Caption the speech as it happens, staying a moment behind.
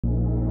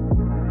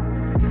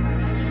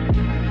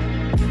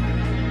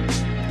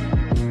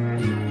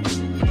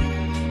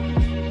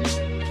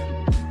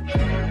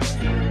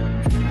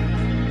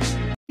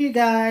you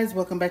guys,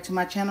 welcome back to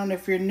my channel, and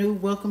if you're new,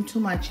 welcome to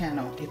my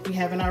channel. If you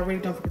haven't already,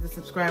 don't forget to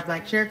subscribe,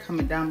 like, share,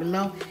 comment down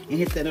below, and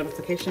hit that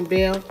notification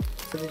bell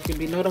so that you can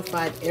be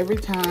notified every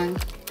time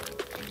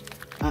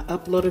I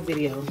upload a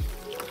video.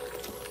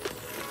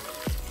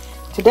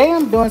 Today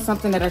I'm doing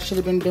something that I should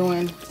have been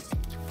doing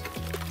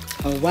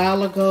a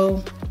while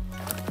ago,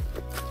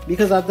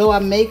 because although I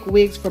make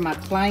wigs for my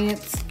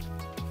clients,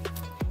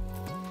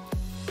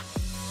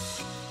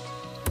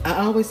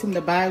 I always seem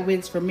to buy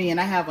wigs for me, and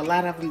I have a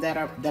lot of them that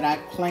I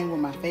claim were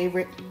my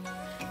favorite,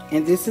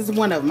 and this is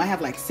one of them. I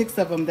have like 6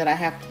 of them that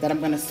I'm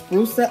gonna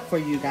spruce up for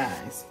you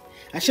guys.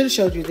 I should have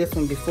showed you this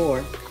one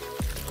before,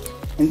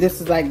 and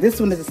this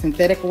one is a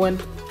synthetic one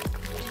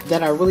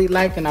that I really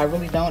like, and I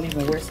really don't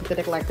even wear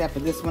synthetic like that,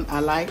 but this one I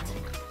liked.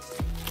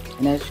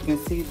 And as you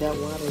can see, that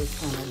water is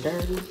kind of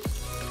dirty,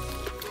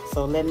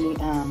 so let me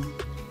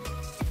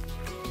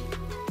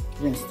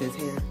rinse this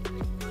hair.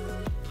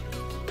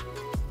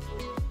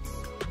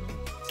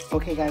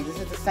 Okay guys, this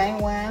is the same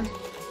one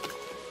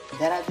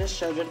that I just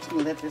showed you. I'm just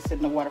gonna let this sit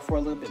in the water for a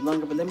little bit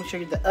longer, but let me show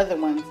you the other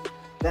ones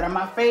that are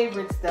my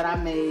favorites that I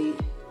made.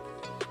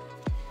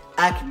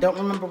 I don't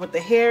remember what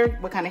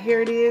kind of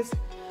hair it is,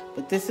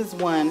 but this is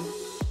one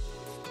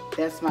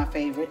that's my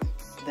favorite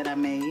that I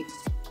made.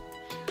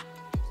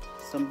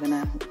 So I'm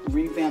gonna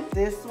revamp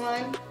this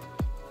one.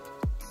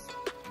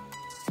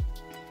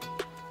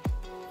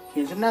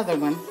 Here's another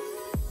one.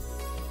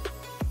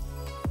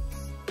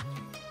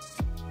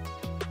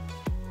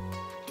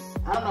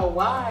 I don't know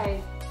why,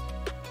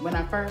 when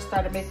I first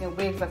started making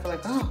wigs, I feel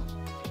like, oh,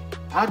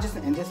 and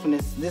this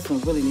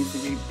one really needs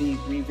to be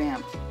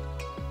revamped.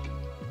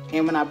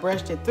 And when I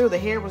brushed it through, the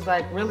hair was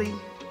like really,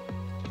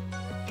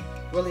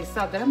 really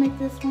soft. Did I make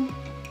this one?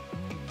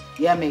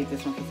 Yeah, I made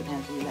this one because it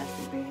has the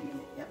elastic band in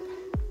it. Yep.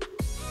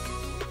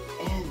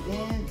 And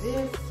then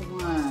this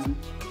one,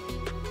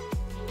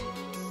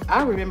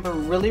 I remember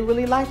really,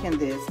 really liking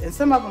this. And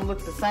some of them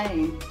look the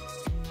same,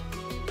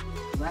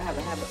 because I have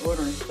a habit of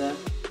ordering stuff.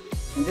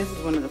 And this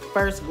is one of the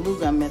first glue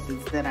gun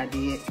methods that I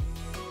did.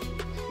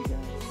 You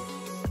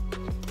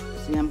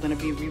guys see, I'm going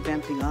to be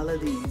revamping all of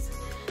these.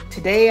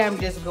 Today I'm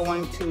just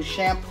going to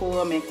shampoo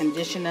them and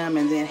condition them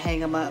and then hang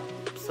them up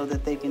so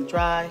that they can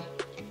dry.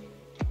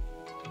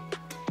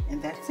 And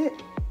that's it.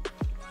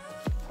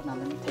 Hold on,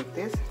 let me take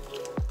this.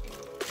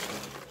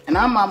 And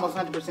I'm almost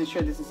 100%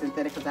 sure this is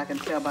synthetic because I can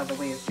tell by the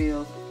way it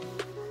feels.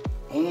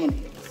 And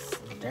it's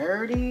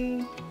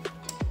dirty.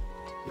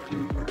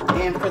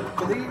 And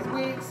for these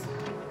wigs,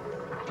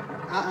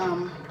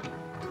 I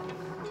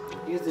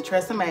use the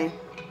TRESemme.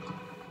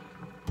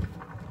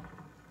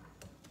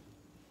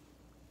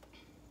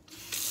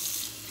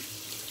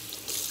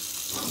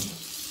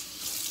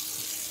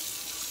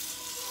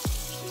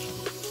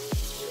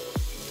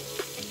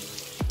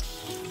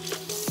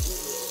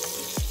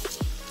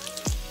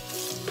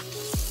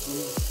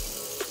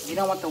 You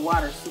don't want the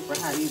water super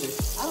hot either.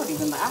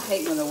 I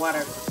hate when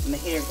the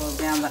hair goes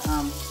down the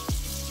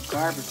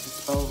garbage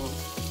disposal. It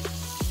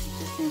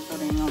just seems so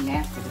damn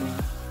nasty to me.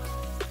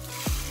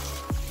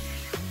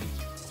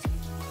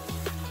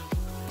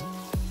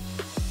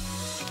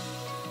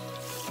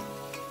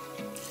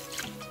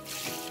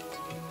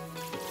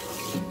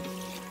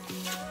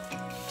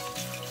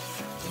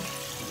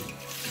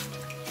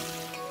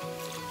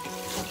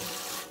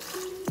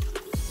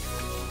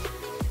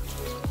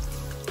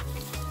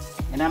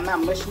 And I'm not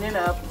mushing it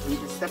up, I'm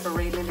just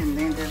separating it and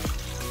then just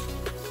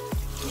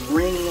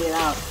wringing it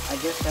out. I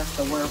guess that's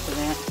the word for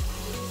that.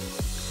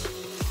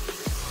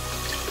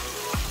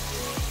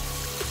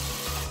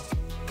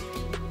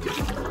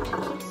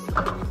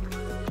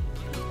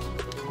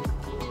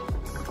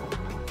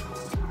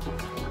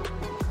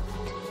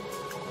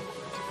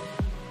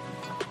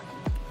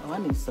 Oh, I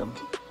need some.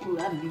 Ooh,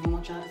 I didn't even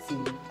want y'all to see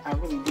me. I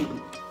really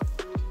didn't.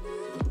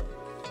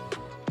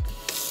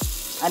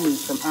 I need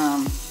some,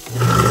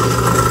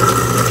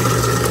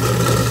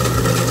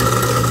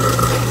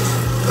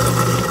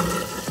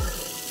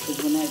 because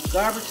when that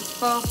garbage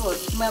disposal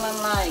is smelling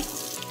like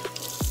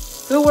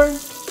sewer,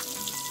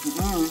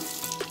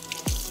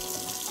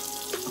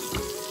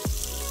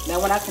 Now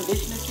when I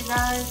condition it, you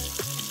guys,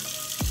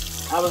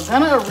 I was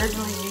gonna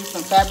originally use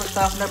some fabric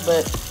softener,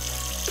 but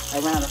I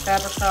ran out of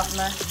fabric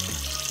softener.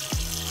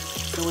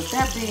 So with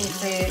that being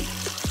said,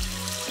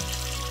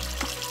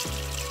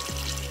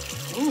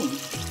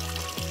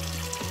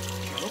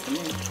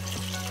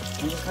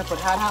 I'm just gonna put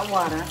hot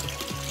water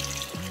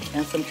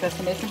and some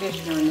TRESemme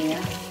conditioner in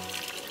there.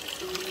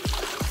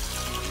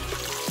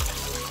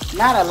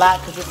 Not a lot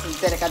because it's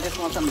synthetic. I just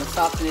want something to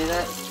soften it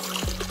up.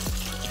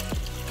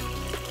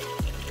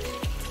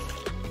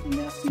 And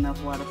that's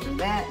enough water for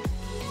that.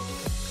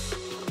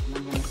 And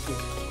I'm gonna put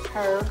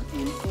her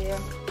in here.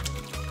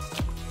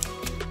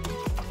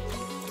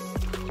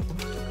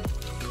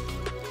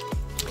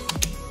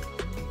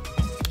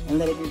 And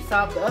let it be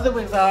soft. The other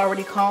wigs are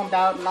already combed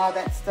out and all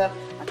that stuff.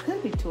 I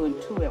could be 2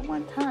 and 2 at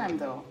one time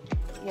though.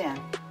 Yeah,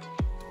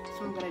 that's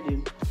what I'm gonna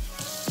do.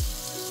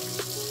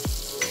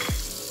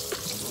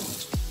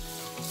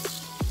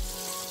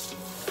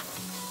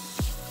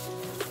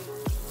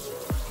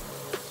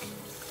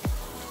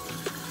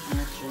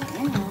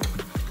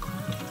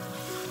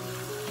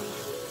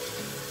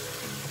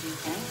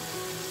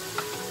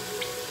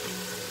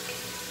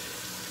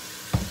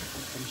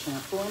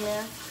 doing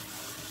this.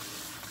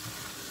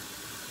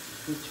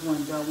 Which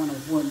one do I want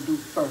to do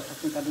first? I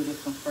think I'll do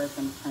this one first.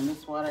 I'm going to turn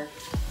this water,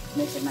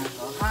 make it not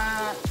so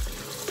hot.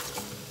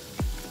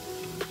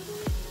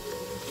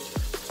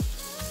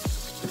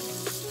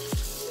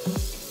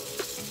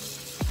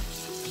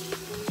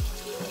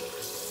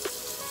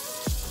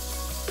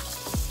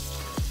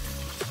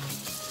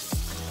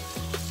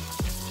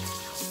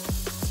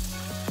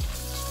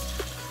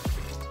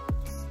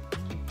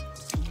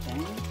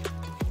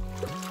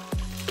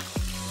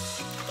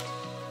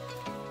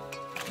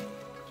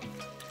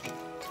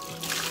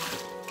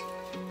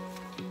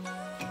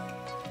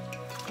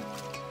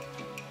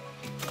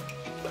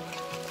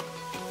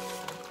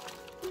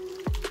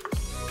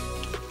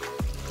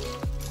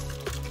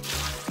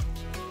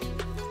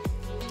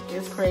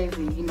 It's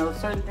crazy, you know,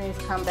 certain things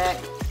come back.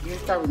 You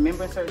start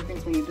remembering certain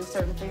things when you do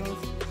certain things.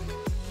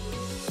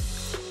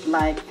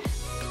 Like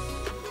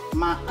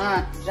my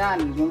aunt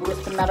Johnny, when we were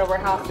sitting out of our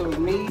house, it was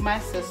me, my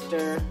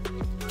sister,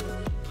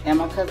 and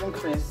my cousin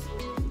Chris.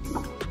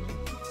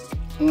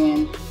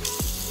 And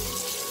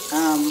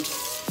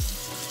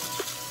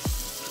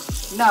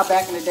you know,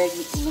 back in the day, let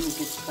me get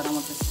this, I don't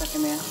want this stuck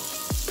in there.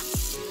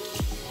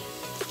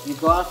 You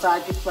go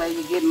outside, you play,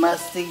 you get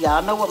musty.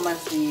 Y'all know what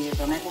musty is.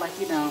 Don't act like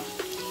you don't.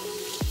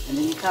 And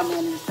then you come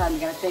in and it's time you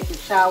gotta take your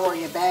shower or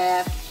your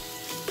bath.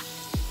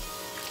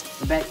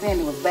 But back then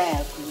it was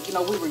baths. You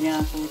know, we were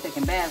young, so we were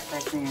taking baths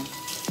back then.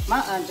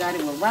 My Aunt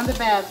Johnny would run the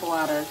bath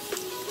water,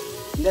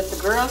 let the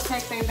girls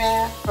take their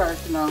bath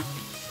first, you know,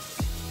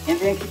 and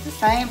then keep the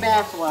same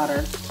bath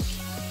water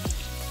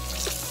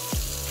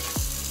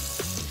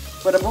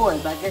for the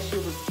boys. I guess she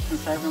was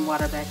conserving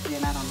water back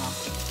then, I don't know.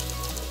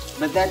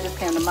 But that just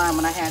came to mind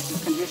when I had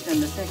this conditioner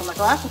in the sink. I'm like,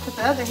 oh, I should put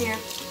the other hair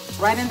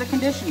right in the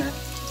conditioner.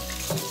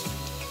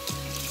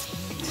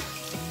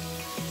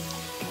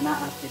 And I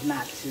opted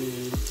not to.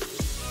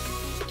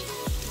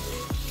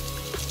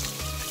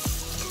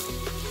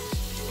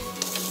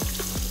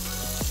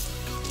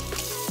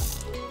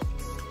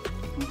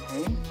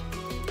 Okay.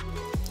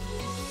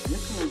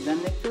 This one is done.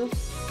 It feels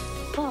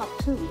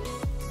soft too.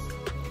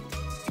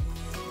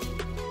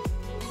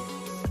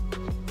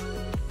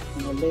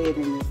 I'm gonna lay it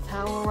in this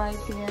towel right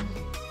here.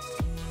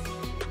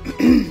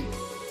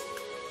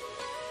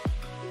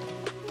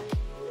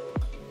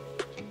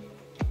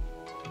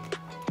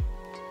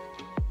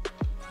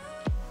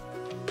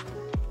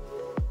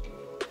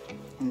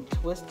 And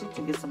twist it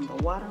to get some of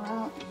the water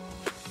out.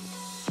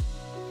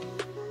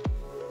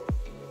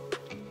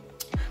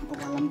 But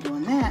while I'm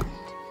doing that,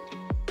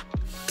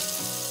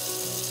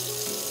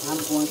 I'm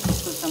going to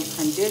put some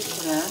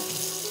conditioner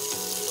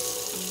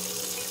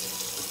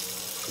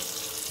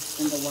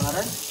in the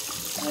water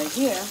right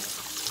here.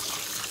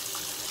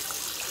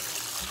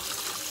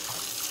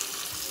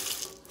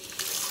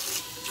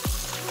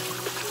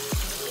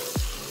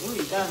 Ooh,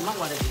 you guys, my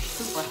water is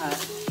super hot.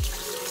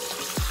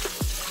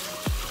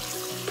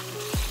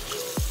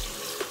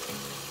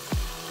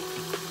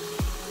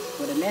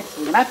 For the next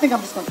week, and I think I'm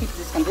just gonna keep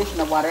this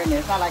conditioner water in there.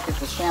 It's not like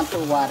it's a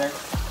shampoo water.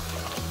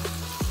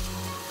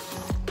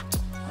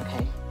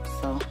 Okay,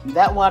 so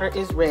that water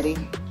is ready.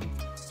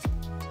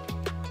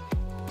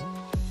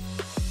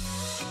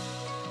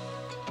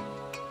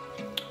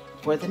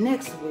 For the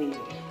next week.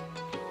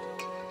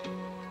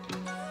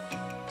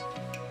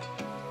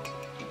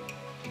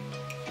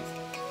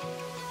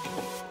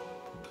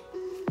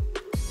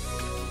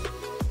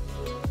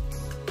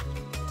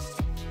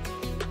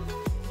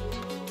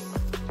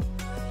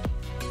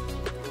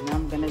 And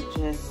I'm gonna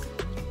just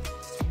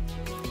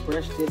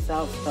brush this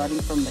out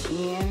starting from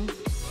the end.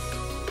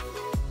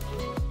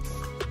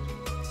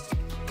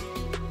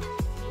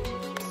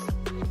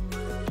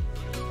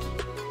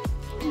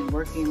 And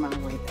working my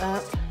way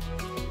up.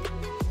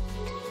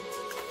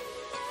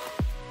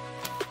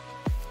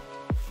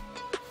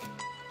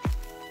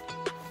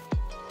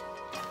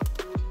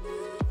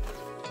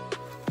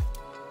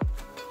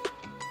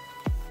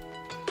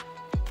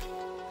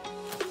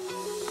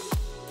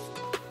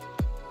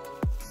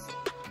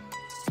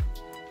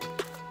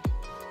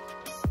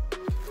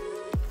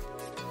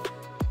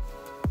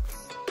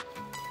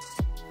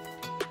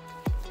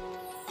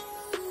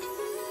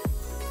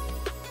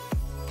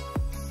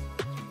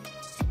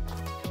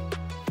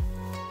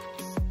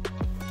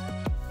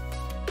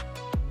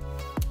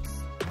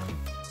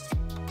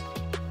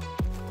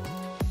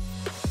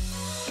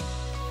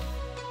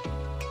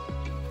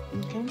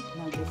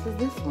 Now this is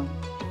this one.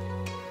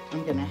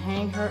 I'm gonna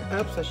hang her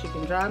up so she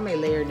can dry. I may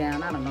lay her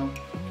down, I don't know.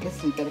 It's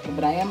synthetic,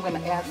 but I am gonna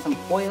add some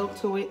oil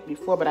to it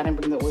before, but I didn't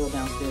bring the oil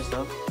downstairs,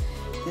 so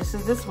this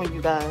is this one,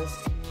 you guys.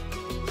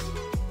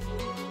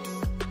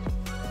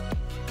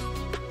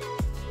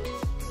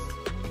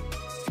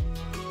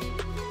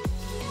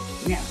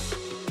 Yeah.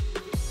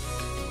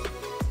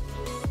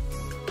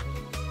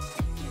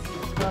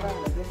 Let's start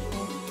out with this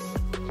one.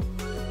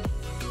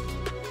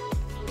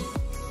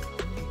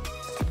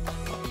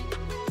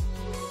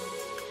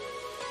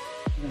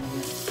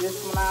 This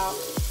one out,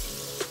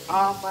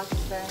 off, I should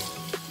say.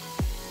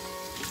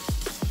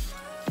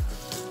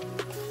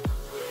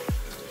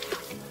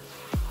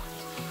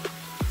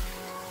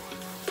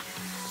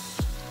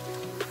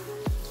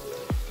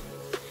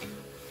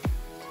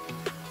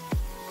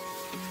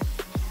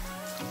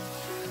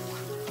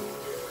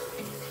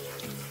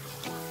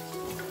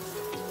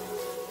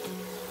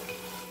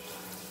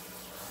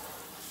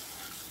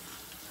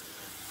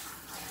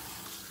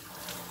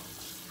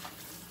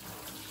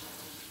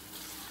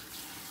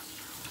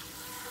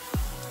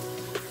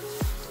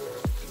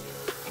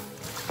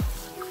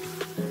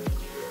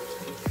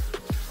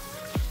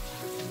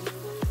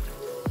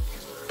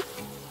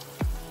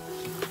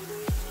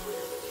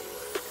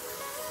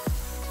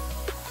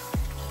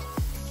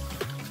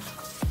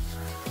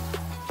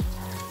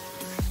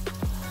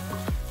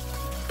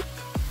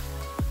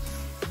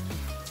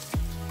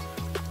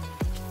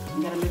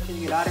 You gotta make sure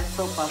you get all that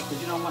soap off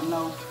because you don't want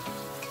no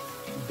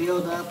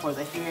build up or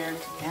the hair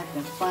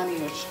acting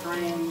funny or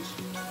strange.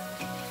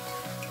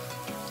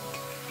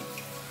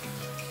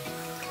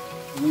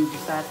 When you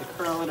decide to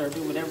curl it or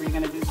do whatever you're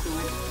gonna do to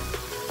it.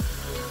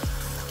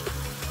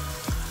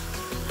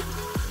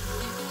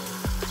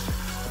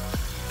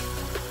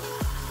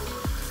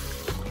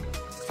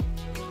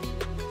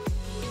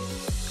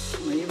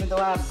 Even though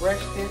I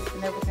brushed this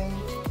and everything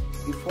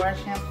before I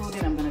shampooed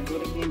it, I'm gonna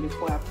do it again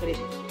before I put it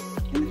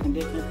in the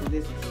conditioner because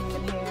this is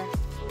human hair.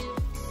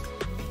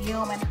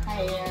 Human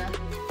hair.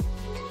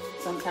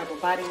 Some type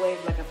of body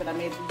wave. Like I said, I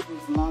made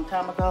these a long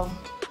time ago.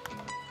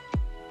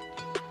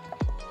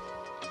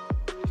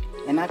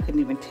 And I couldn't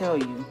even tell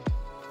you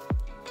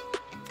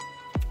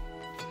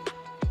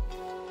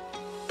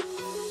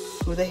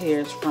who the hair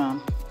is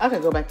from. I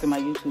could go back to my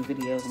YouTube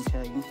videos and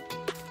tell you.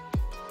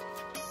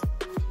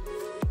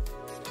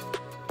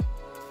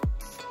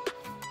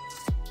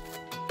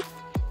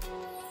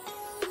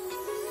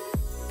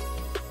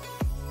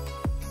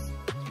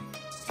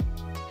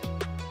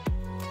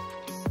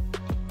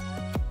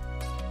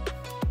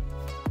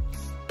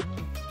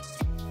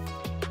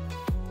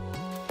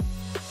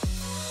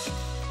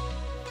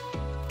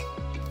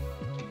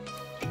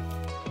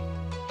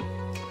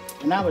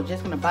 And I was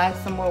just gonna buy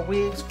some more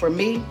wigs for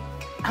me.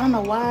 I don't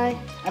know why.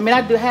 I mean,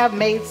 I do have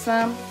made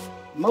some.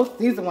 Most,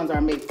 these are the ones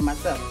are made for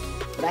myself.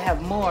 But I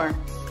have more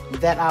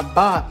that I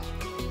bought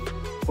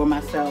for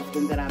myself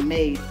than that I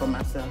made for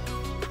myself.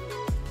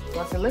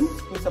 So I said, let me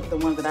spruce up the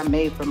ones that I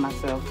made for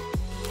myself.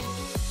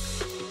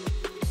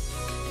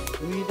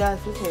 Ooh, you guys,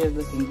 this hair is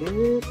looking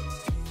good.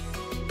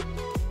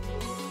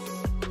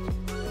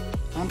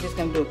 I'm just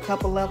gonna do a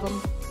couple of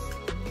them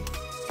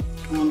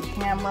on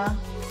camera.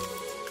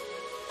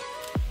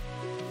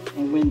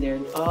 And when they're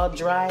all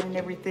dried and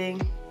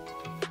everything,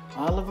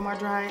 all of them are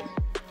dried,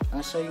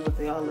 I'll show you what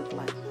they all look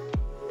like.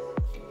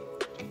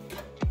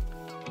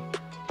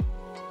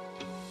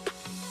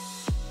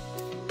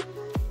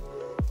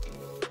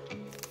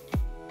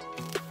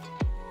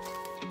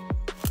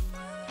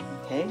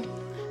 Okay,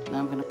 now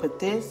I'm gonna put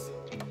this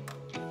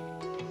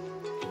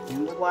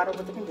in the water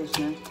with the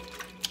conditioner.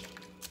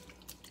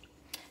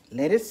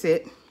 Let it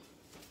sit.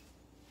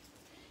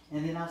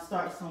 And then I'll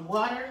start some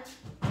water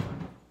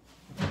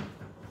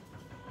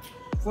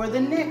for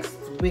the next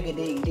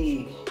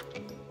wig-a-dig-dig.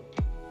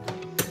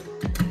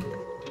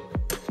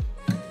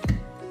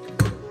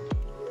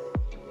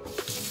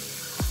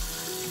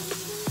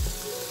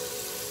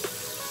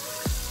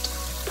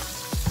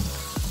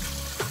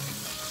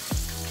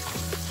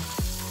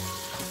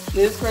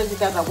 This is crazy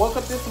because I woke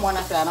up this morning,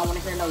 I said I don't want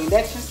to hear no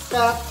election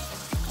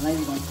stuff. I'm not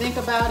even going to think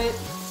about it.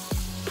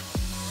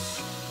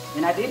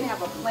 And I didn't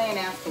have a plan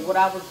as to what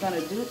I was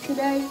going to do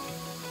today.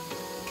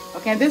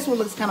 Okay, and this one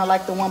looks kind of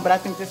like the one, but I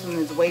think this one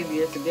is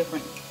wavier. It's a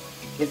different,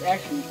 it's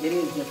actually, it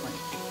is different.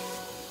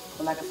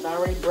 But like I said, I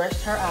already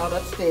brushed her out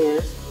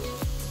upstairs.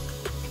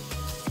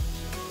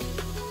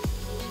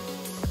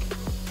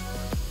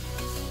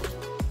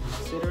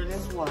 Consider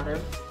this water.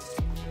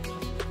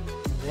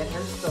 Let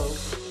her soak.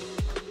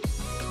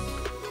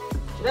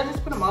 Should I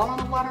just put them all on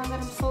the water and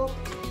let them soak?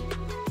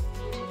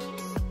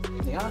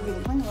 They all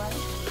getting clean, right?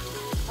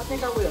 I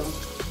think I will.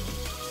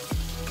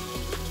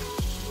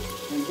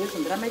 And this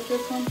one, did I make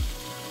this one?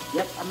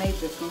 Yep, I made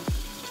this one.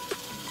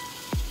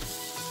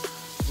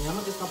 Yeah, I'm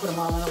just gonna put them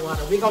all in the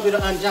water. We're gonna do the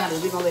unjohnny.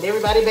 We're gonna let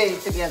everybody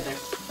bathe together.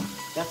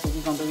 That's what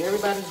we're gonna do.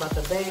 Everybody's about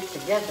to bathe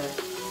together.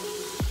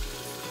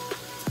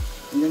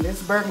 And then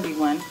this burgundy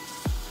one.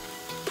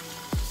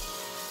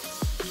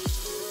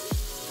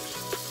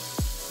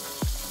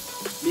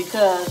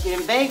 Because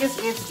in Vegas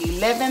it's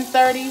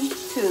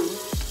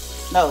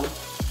 11:32. No,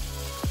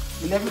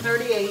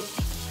 11:38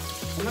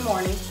 in the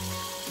morning.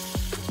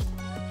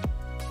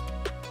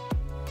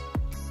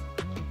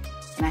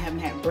 And I haven't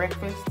had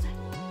breakfast.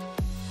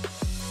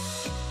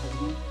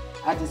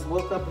 I just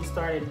woke up and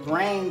started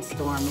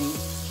brainstorming.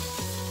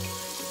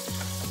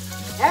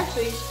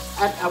 Actually,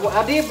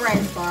 I did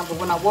brainstorm, but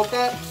when I woke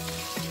up,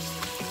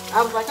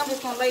 I was like, I'm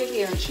just gonna lay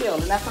here and chill.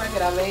 And that's what I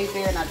did. I laid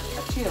there and I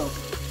chilled.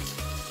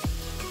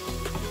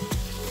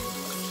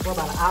 For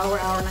about an hour,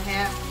 hour and a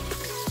half.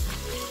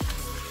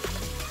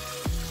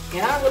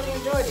 And I really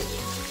enjoyed it.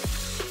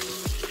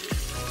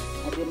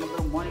 I did my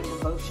little morning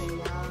devotion,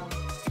 y'all.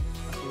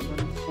 We're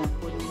gonna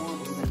shampoo anymore,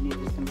 but we're gonna need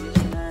this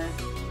conditioner.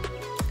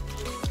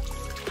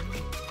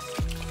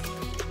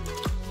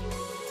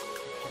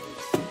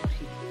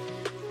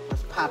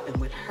 What's popping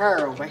with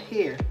her over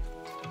here?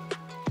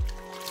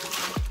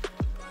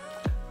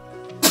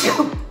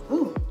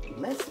 Ooh,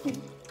 bless me.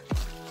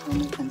 Run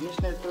the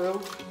conditioner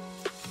through.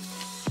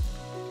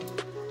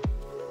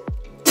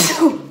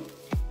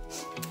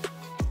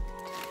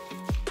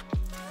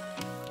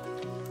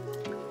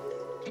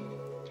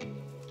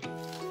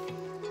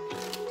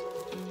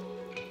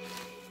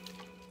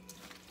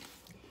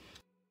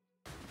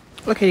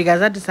 Okay, you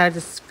guys, I decided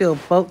to fill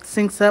both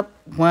sinks up,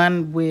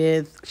 one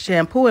with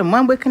shampoo and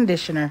one with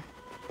conditioner.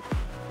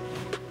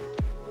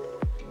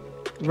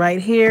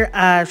 Right here,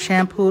 I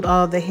shampooed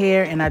all the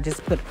hair, and I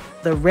just put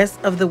the rest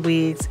of the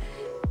wigs,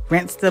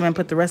 rinsed them, and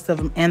put the rest of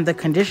them in the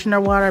conditioner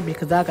water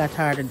because I got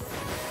tired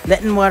of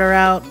letting water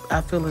out.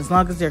 I feel as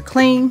long as they're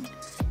clean,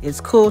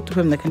 it's cool to put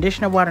them in the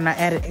conditioner water, and I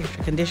added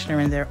extra conditioner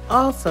in there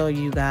also,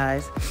 you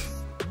guys.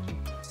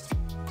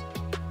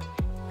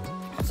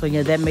 So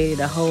yeah, that made it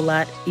a whole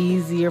lot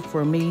easier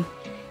for me.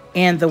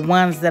 And the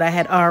ones that I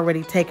had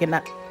already taken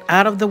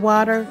out of the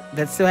water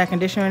that still had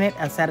conditioner in it,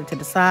 I set it to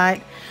the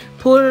side,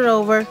 pulled it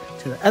over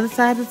to the other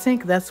side of the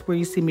sink. That's where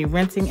you see me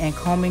rinsing and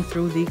combing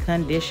through the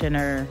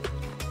conditioner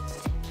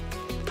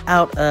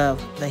out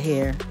of the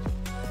hair.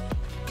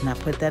 And I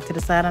put that to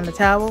the side on the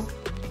towel.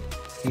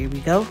 Here we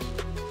go.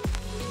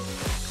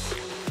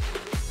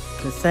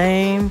 The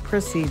same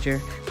procedure.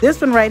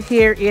 This one right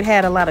here, it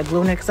had a lot of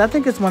glue in it because I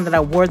think it's one that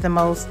I wore the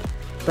most.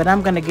 But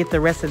I'm going to get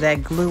the rest of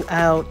that glue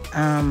out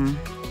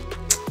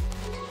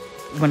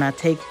when I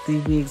take the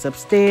wigs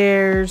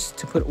upstairs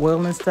to put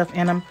oil and stuff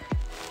in them.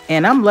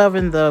 And I'm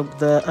loving the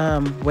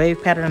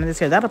wave pattern on this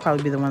hair. That'll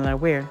probably be the one that I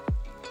wear.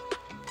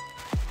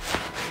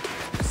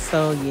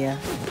 So yeah,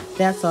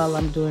 that's all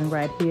I'm doing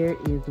right here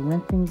is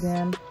rinsing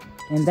them.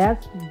 And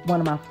that's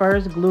one of my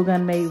first glue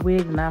gun made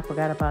wigs, and I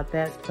forgot about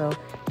that. So,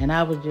 and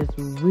I was just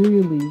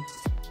really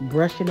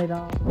brushing it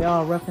off. They're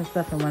all rough and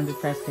stuff, and one of the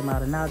trash came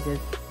out, and I'll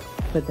just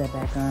put that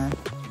back on.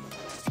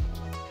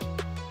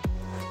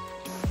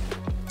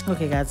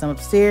 Okay guys, I'm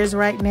upstairs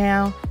right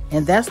now,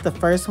 and that's the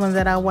first one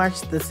that I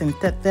watched, the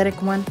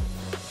synthetic one,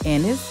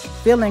 and it's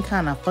feeling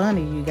kind of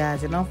funny, you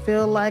guys. It don't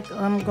feel like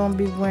I'm gonna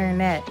be wearing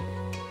that.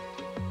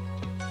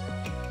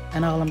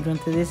 And all I'm doing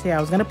to this hair,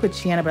 I was gonna put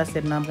Sienna, but I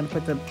said no, I'm gonna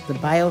put the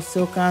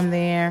Biosilk on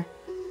there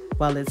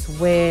while it's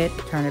wet,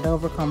 turn it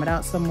over, comb it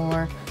out some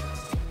more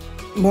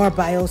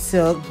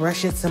Biosilk,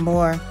 brush it some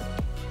more,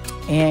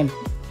 and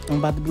I'm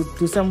about to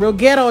do something real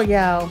ghetto,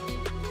 y'all.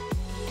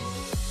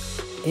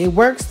 It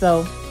works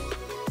though.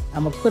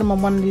 I'm gonna put them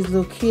on one of these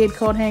little kid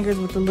coat hangers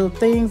with the little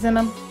things in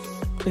them.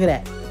 Look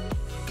at that.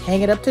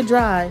 Hang it up to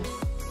dry.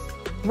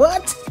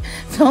 What?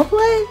 Don't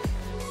play.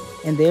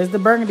 And there's the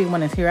burgundy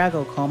one. And here I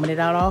go, combing it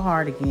out all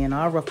hard again,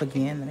 all rough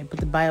again. Then I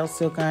put the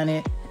Biosilk on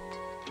it.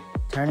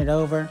 Turn it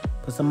over.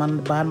 Put some on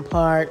the bottom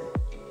part.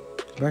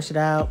 Brush it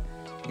out.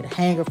 Get a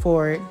hanger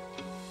for it.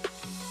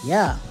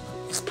 Yeah.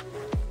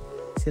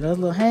 See, those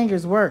little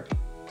hangers work.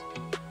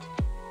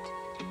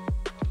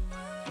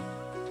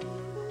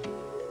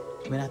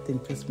 But I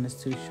think this one is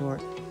too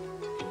short.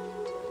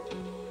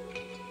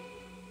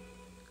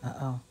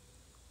 Uh-oh.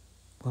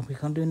 What we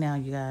gonna do now,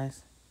 you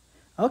guys?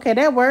 Okay,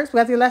 that works. We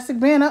got the elastic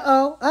band.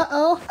 Uh-oh.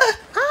 Uh-oh.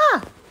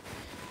 Ah!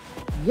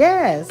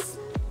 Yes.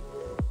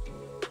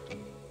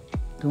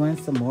 Doing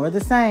some more of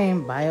the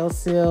same.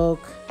 Biosilk.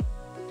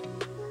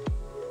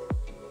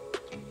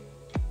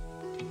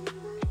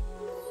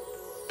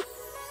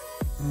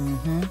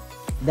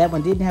 That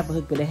one didn't have a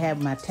hook, but it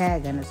had my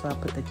tag on it, so I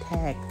put the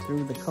tag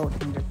through the coat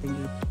hanger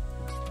thingy.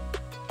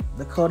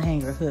 The coat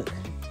hanger hook.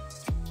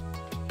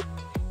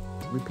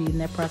 Repeating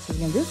that process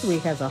again. This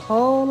wig has a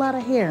whole lot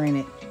of hair in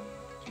it.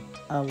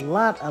 A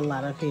lot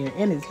of hair.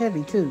 And it's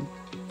heavy too.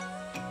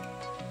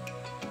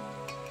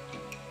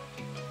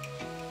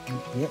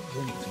 Yep,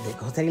 there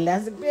goes that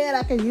elastic band.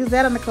 I can use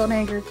that on the coat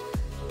hanger.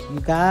 You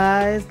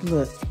guys,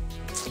 look.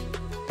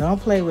 Don't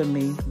play with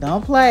me.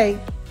 Don't play.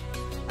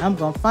 I'm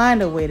going to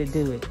find a way to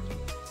do it.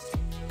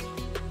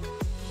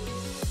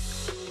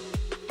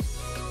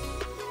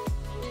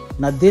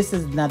 Now this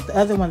is not the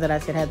other one that I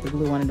said had the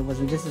glue on it. It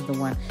wasn't. This is the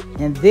one,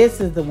 and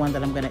this is the one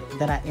that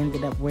I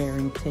ended up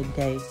wearing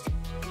today.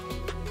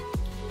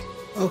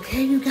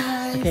 Okay, you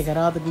guys. Okay, got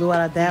all the glue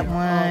out of that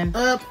one.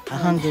 Up. I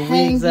hung the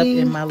wigs up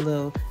in my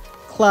little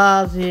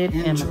closet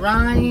and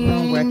my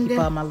room where I keep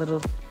all my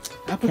little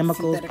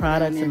chemicals,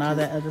 products, and all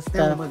that other stuff.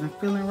 That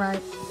wasn't feeling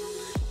right.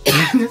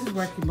 This is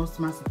where I keep most of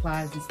my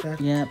supplies and stuff.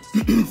 Yep.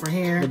 For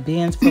hair. The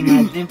bins for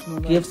my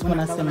gifts when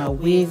I send my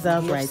wigs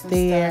off right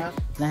there.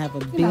 And I have a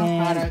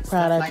bin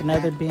product, and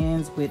other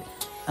bins with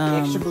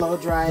extra blow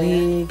dryer,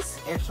 wigs,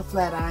 extra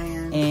flat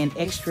iron, and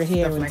extra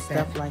hair and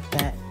stuff like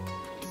that.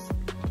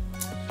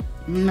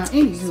 Now,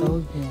 anywho,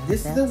 so, yeah,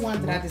 this is the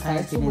one that I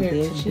decided to wear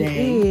today.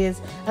 She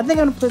is. I think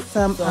I'm gonna put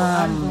some. So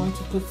I'm going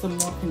to put some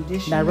more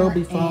conditioner,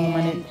 Nairobi Foam on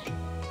it.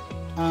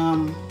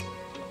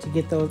 To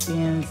get those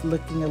ends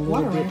looking a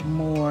little bit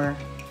more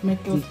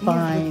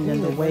defined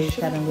and the wave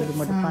pattern a little bit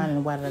more defined.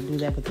 And why did I do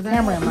that with the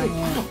camera in my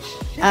hand?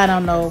 I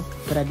don't know,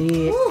 but I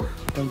did.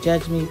 Don't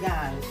judge me,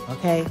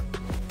 okay?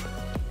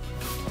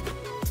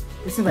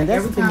 And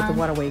that's the thing with the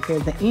water wave hair.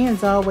 The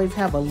ends always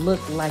have a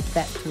look like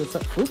that to it.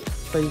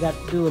 So you got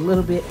to do a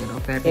little bit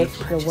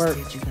extra work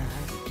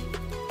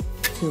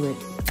to it.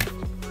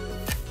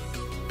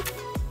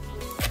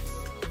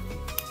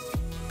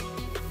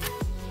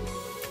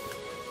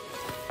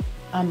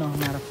 I know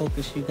I'm out of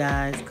focus, you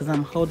guys, because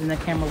I'm holding the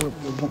camera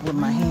with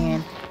my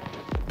hand.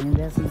 And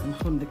that's since I'm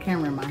holding the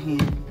camera in my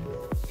hand.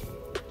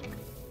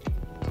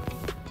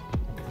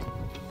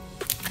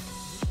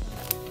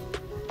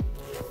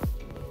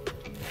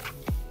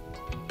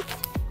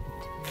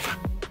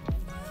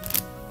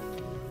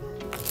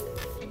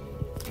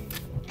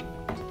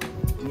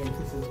 Yes,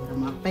 this is one of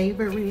my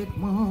favorite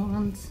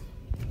ones.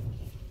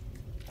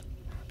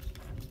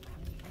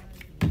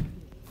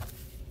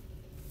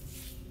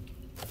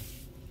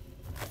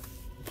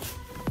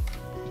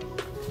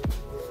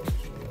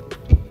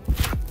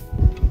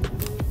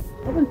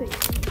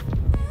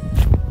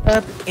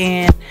 Up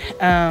and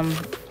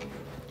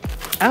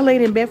I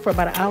laid in bed for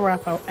about an hour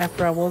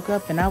after I woke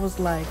up, and I was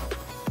like,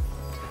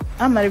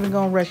 I'm not even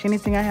gonna rush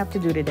anything I have to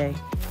do today.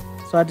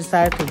 So I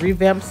decided to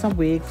revamp some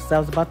wigs. So I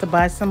was about to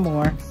buy some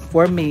more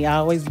for me. I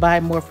always buy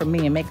more for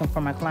me and make them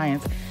for my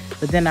clients.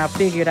 But then I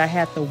figured I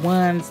had the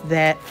ones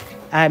that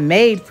I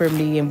made for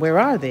me, and where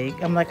are they?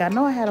 I'm like, I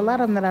know I had a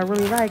lot of them that I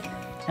really like,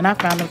 and I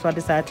found them, so I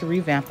decided to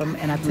revamp them,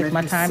 and I took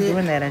my time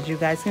doing that, as you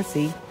guys can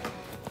see.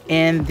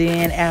 And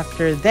then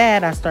after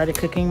that, I started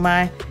cooking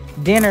my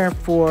dinner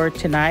for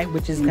tonight,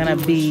 which is gonna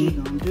be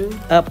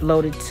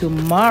uploaded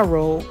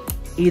tomorrow,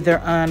 either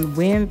on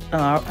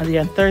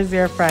Thursday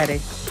or Friday,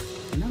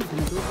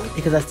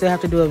 because I still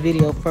have to do a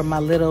video for my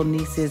little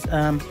niece's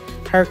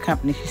her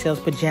company. She sells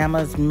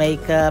pajamas,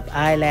 makeup,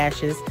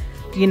 eyelashes,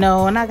 you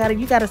know, and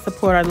you gotta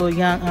support our little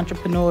young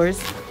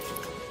entrepreneurs.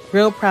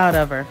 Real proud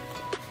of her.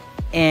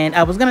 And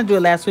I was gonna do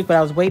it last week, but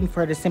I was waiting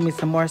for her to send me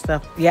some more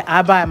stuff. Yeah,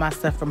 I buy my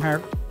stuff from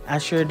her. I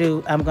sure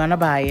do. I'm gonna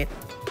buy it.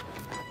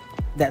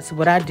 That's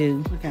what I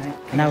do. Okay.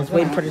 And I was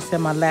waiting for her to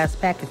send my last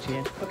package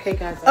in. Okay,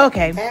 guys.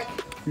 Okay.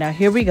 Now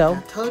here we go.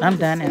 I'm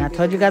done. And I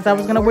told you guys I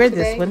was gonna wear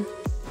this one.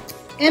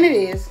 And it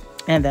is.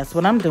 And that's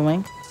what I'm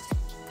doing.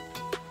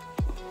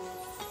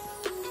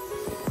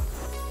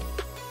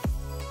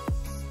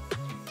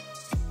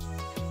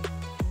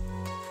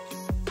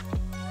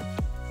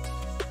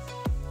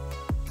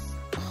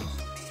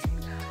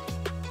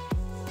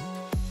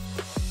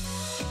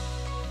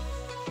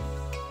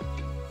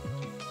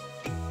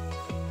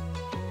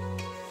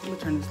 Let me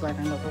turn this light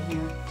on over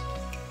here.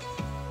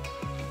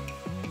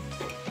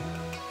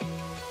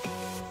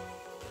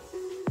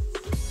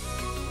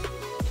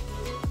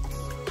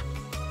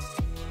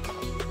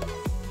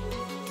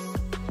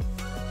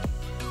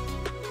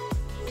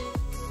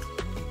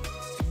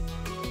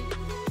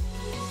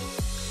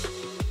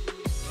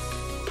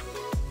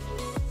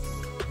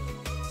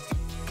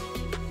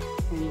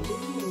 And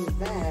doing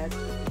that,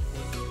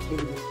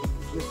 maybe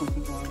this one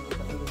can go on, but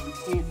the other one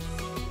can't.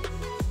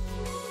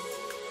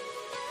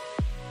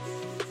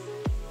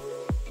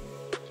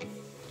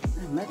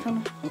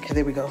 Okay,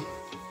 there we go.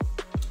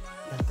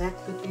 Got that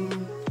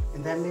cooking,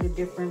 and that made a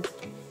difference.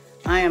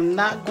 I am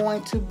not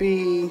going to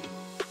be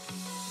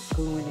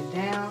gluing it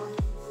down.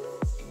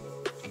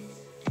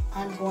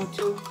 I'm going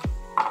to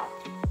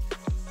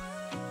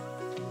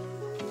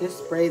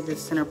just spray the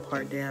center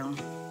part down.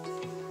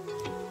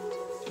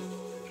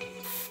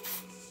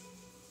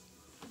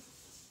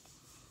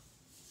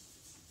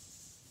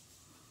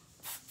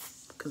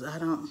 Because I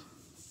don't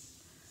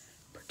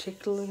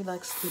particularly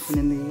like sleeping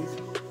in these.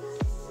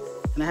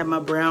 And I have my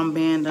brown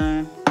band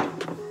on.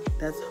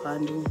 That's how I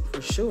knew for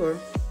sure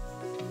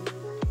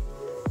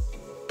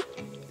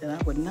that I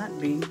would not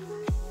be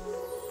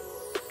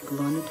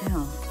gluing it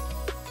down.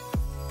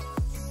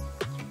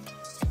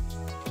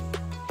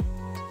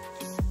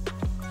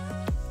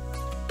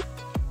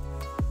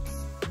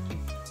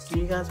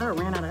 And you guys, I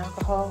ran out of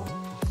alcohol.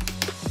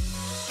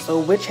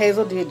 So Witch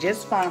Hazel did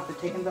just fine for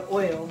taking the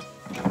oil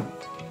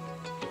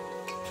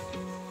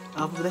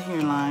off of the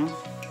hairline.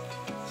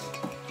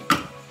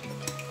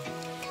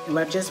 And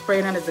I just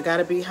sprayed on it. It's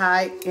gotta be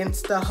high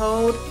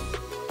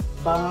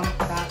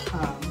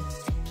instaholdbomb.com.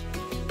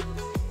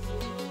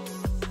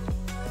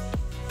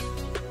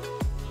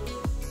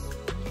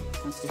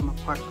 Let's see if my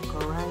part will go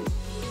right.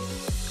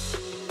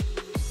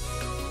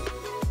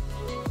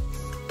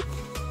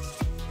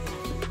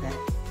 Look at that.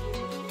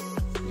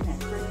 Isn't that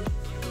pretty?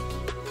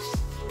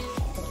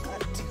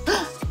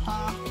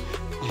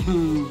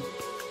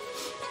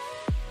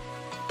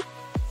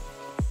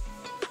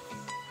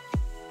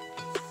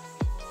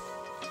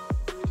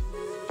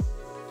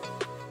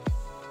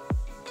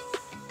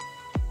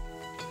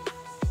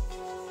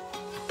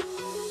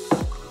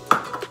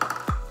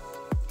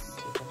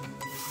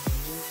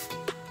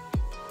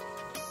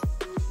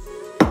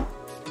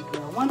 I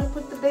want to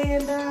put the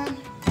band on.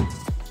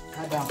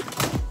 I don't.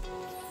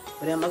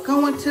 But am I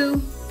going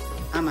to?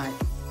 I might.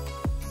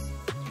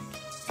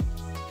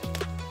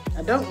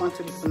 I don't want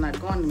to because I'm not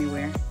going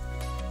anywhere.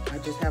 I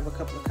just have a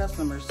couple of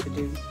customers to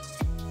do.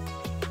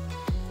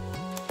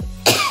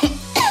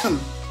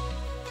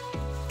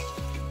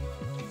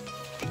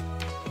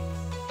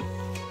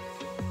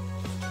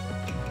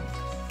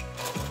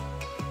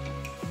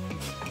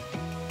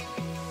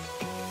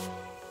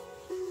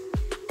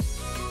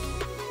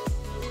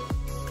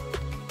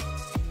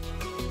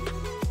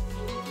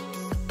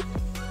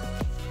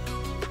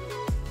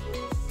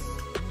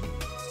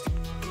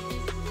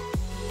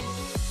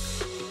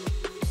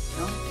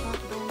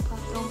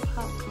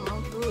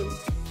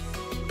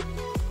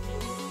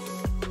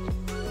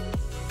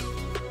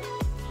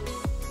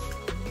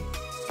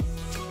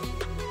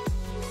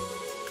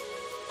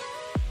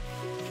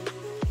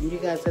 And you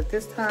guys, at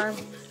this time,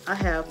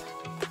 I'm gonna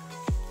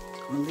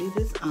leave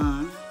this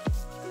on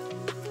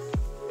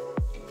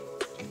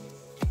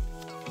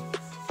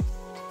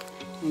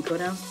and go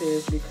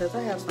downstairs because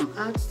I have some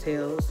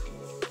oxtails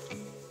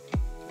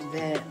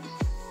that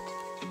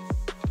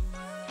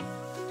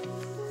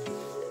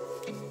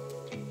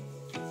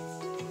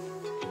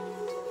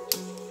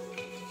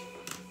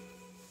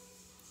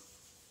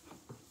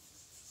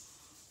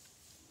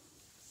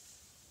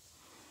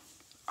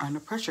are in a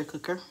pressure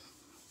cooker,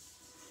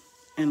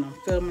 and I'm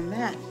filming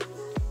that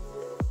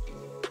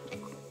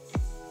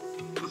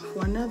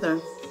for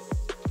another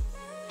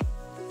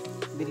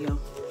video.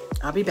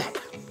 I'll be back.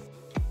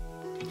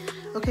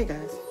 Okay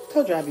guys,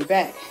 told you I'll be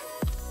back.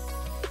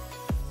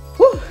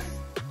 Whew.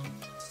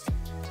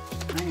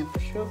 I am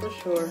for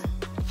sure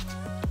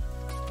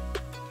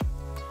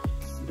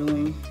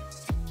doing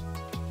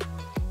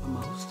the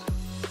most.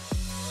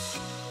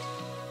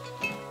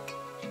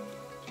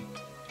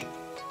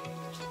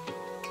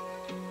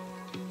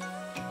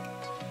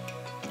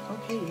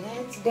 Okay,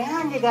 it's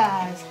down, you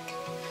guys.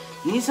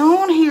 It's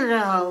on here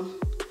though.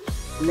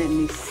 Let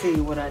me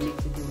see what I need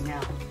to do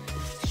now.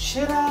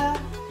 Should I?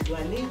 Do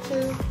I need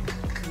to?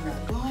 I'm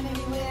not going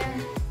anywhere.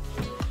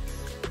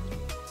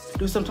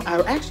 Do something. I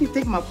actually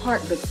think my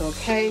part looks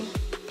okay.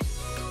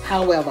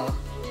 However,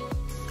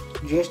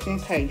 just in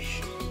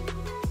case.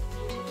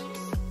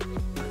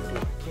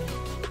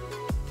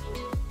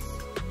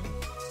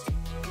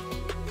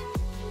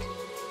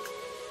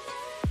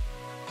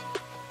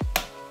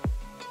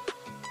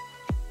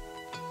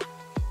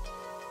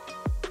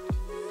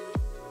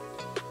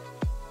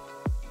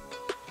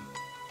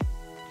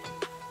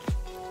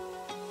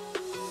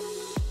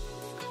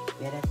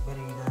 Yeah, that's better,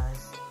 you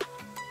guys.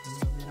 A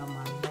little bit on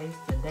my lace,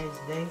 today's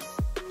lace.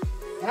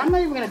 And I'm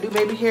not even gonna do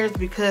baby hairs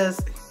because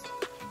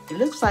it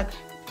looks like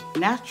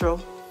natural,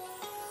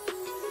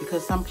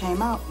 because some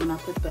came out when I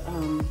put the, I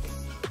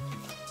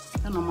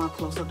don't know, my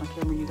close up on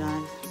camera, you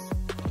guys.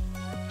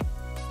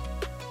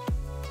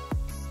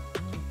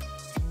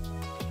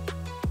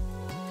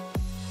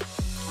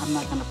 I'm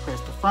not gonna press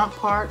the front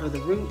part or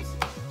the roots,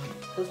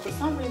 because for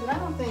some reason I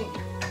don't think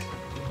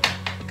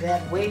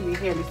that wavy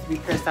hair needs to be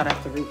pressed out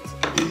at the roots.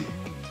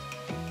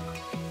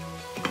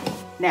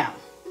 Now,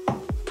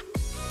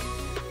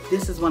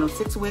 this is one of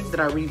 6 wigs that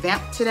I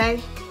revamped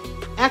today.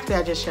 Actually,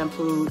 I just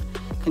shampooed,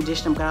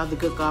 conditioned them, got all the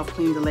good off,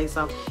 cleaned the lace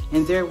off,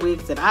 and they're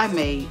wigs that I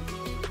made.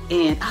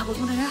 And I was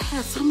wondering, I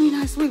had so many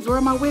nice wigs. Where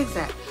are my wigs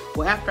at?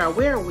 Well, after I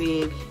wear a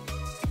wig,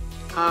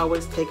 I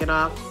always take it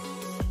off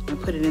and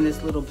put it in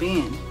this little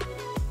bin.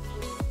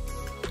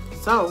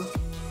 So,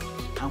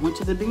 I went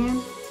to the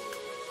bin,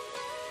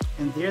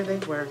 and there they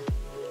were.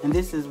 And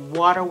this is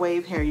water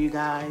wave hair, you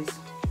guys.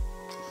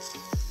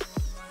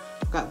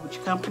 Got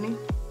which company?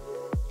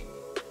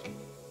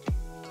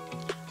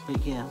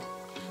 But yeah,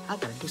 I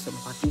gotta do something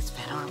about these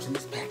fat arms and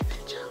this back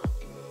fat, y'all.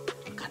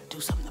 I gotta do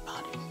something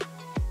about it.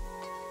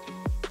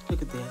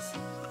 Look at this.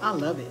 I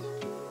love it.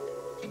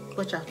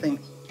 What y'all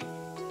think?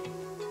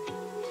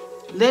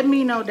 Let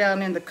me know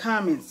down in the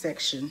comment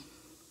section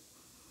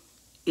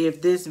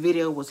if this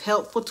video was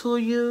helpful to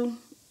you.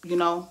 You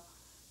know,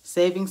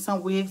 saving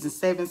some wigs and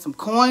saving some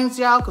coins,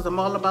 y'all, because I'm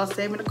all about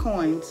saving the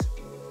coins.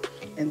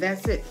 And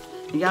that's it.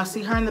 Y'all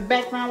see her in the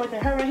background, look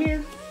at her right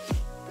here.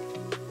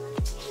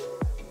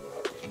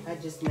 I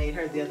just made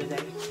her the other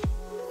day.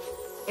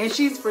 And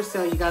she's for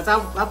sale, you guys.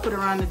 I put her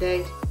on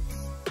today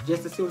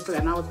just to see what's like.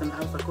 And I was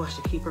like, oh, I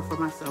should keep her for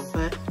myself,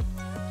 but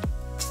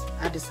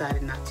I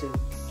decided not to.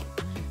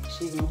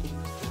 She's gonna be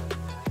for sale,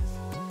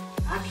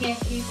 guys. I can't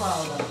keep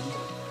all of them.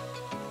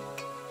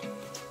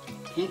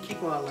 Can't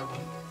keep all of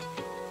them.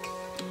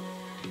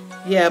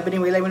 Yeah, but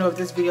anyway, let me know if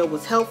this video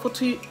was helpful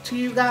to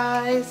you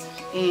guys.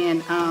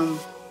 And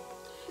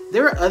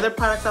there were other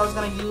products I was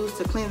going to use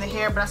to clean the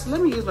hair, but I said, let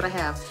me use what I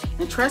have.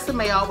 And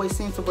TRESemme always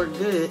seems to work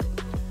good,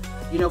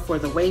 you know, for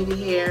the wavy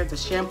hair, the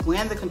shampoo,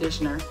 and the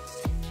conditioner.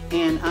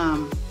 And,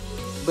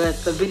 but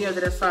the video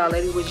that I saw, a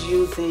lady was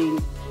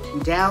using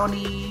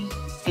Downy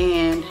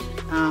and,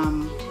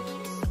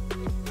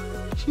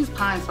 she used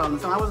pine salt. And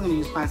so I wasn't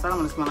going to use pine salt. I don't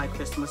want to smell like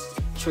Christmas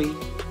tree.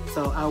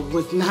 So I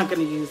was not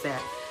going to use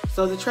that.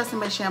 So the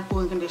TRESemme shampoo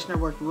and conditioner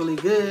worked really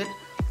good.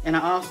 And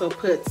I also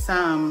put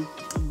some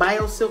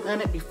Biosilk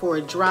on it before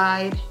it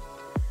dried.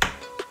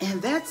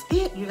 And that's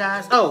it, you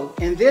guys. Oh,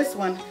 and this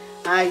one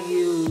I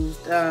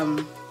used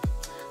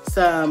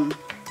some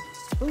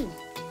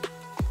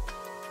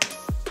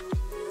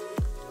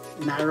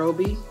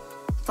Nairobi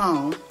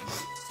Foam.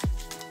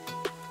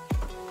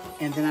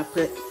 And then I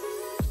put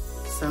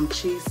some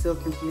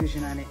Silk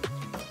Infusion on it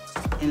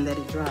and let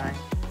it dry.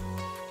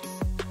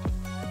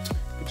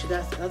 But you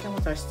guys, the other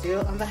ones are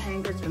still on the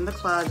hangers in the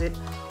closet,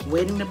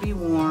 waiting to be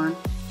worn.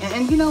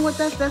 And you know what,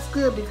 that's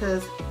good,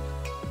 because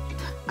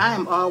I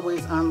am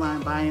always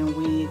online buying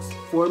wigs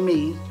for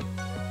me,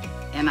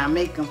 and I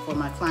make them for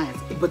my clients.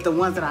 But the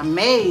ones that I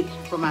made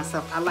for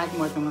myself, I like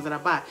more than the ones that I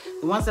buy.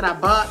 The ones that I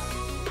bought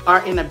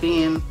are in a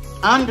bin,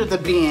 under the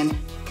bin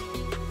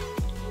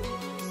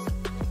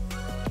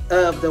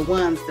of the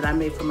ones that I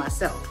made for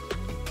myself.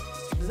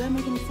 Does that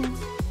make any sense?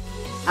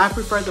 I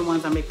prefer the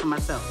ones I make for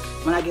myself.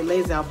 When I get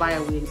lazy, I'll buy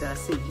a wig that I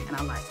see and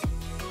I like.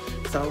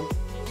 So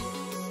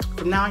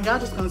from now on, y'all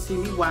just gonna see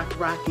me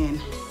rocking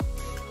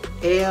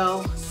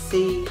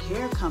LC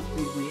Hair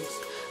Company wigs.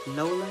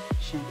 Lola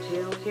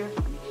Chantel Hair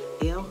Company.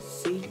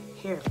 LC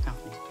Hair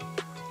Company.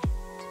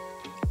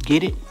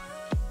 Get it?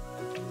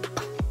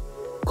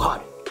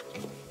 Got it.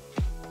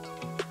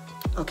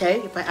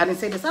 Okay, if I didn't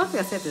say this, I don't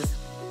think I said this.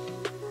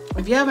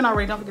 If you haven't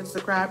already, don't forget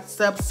to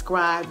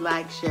subscribe,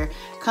 like, share,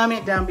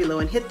 comment down below,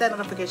 and hit that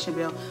notification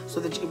bell so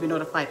that you can be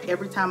notified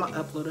every time I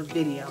upload a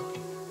video.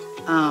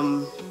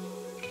 And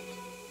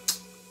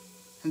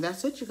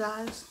that's it, you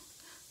guys.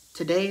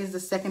 Today is the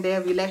second day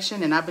of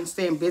election, and I've been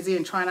staying busy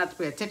and trying not to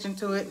pay attention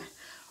to it.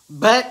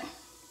 But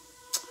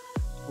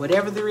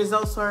whatever the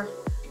results are,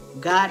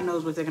 God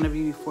knows what they're going to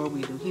be before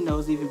we do. He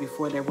knows even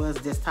before there was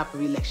this type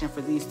of election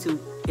for these two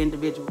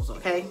individuals,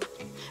 okay?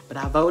 But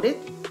I voted.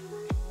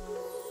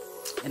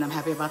 And I'm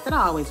happy about that.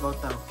 I always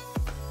vote though.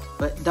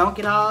 But don't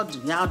get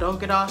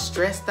all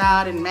stressed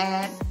out and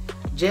mad.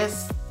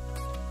 Just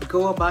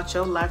go about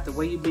your life the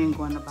way you've been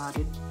going about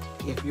it.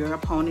 If your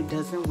opponent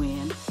doesn't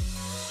win,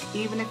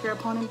 even if your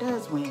opponent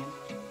does win.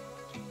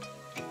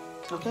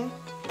 Okay?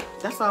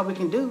 That's all we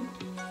can do.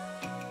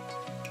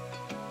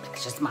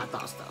 It's just my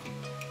thoughts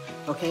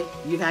though. Okay?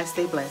 You guys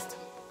stay blessed.